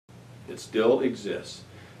It still exists.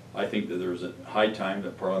 I think that there's a high time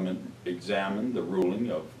that Parliament examine the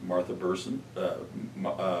ruling of Bertha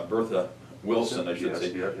Wilson, I should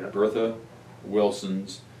say, Bertha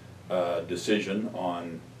Wilson's decision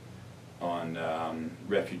on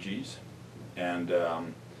refugees, and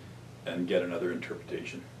get another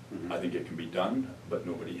interpretation. I think it can be done, but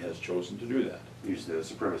nobody has chosen to do that. Use the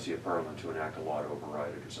supremacy of Parliament to enact a law to override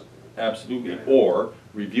it or something. Absolutely, or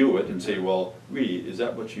review it and say, well, really, is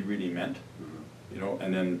that what she really meant? You know,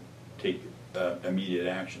 and then take immediate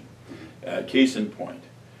action. Case in point,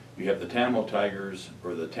 you have the Tamil Tigers,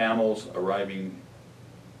 or the Tamils, arriving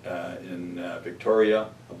in Victoria,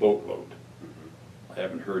 a boatload. I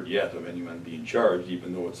haven't heard yet of anyone being charged,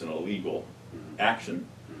 even though it's an illegal action.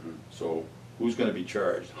 So who's going to be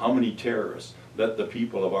charged? How many terrorists? Let the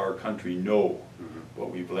people of our country know what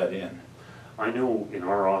we've let in. I know in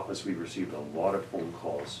our office we received a lot of phone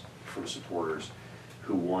calls from supporters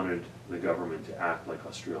who wanted the government to act like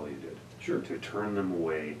Australia did. Sure. To turn them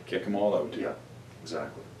away. Kick them all out. Yeah,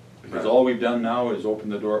 exactly. Because all we've done now is open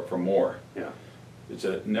the door up for more. Yeah. It's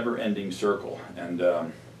a never-ending circle. And,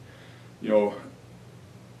 you know,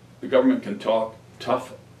 the government can talk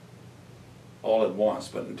tough all it wants,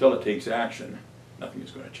 but until it takes action, nothing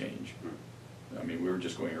is going to change. I mean, we were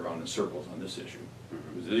just going around in circles on this issue.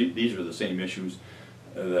 These are the same issues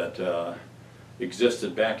that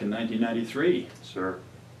existed back in 1993. Sir.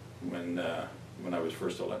 When I was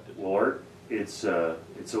first elected. Well, Art, it's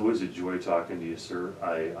always a joy talking to you, sir.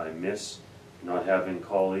 I miss not having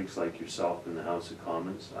colleagues like yourself in the House of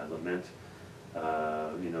Commons. I lament,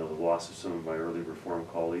 you know, the loss of some of my early Reform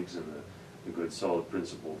colleagues and the good, solid,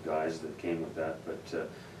 principled guys that came with that. But,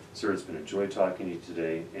 sir, it's been a joy talking to you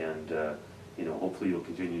today, and you know, hopefully you'll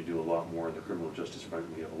continue to do a lot more on the criminal justice front,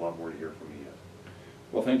 and we have a lot more to hear from you yet.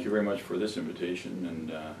 Well, thank you very much for this invitation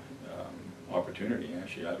and opportunity.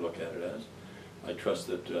 Actually, I look at it as. I trust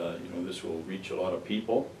that you know, this will reach a lot of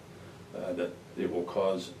people, that it will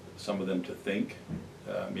cause some of them to think,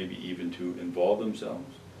 maybe even to involve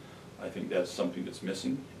themselves. I think that's something that's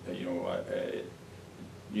missing. You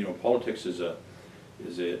know, politics is an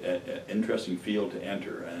interesting field to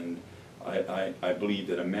enter, and I believe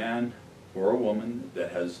that a man or a woman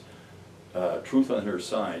that has truth on her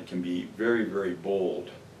side can be very, very bold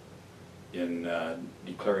in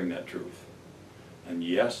declaring that truth. And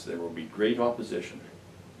yes, there will be great opposition,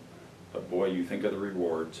 but boy, you think of the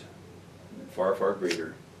rewards, far, far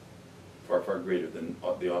greater than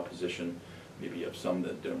the opposition, maybe of some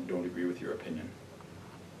that don't agree with your opinion.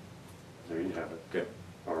 There you have it. Okay.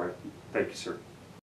 All right. Thank you, sir.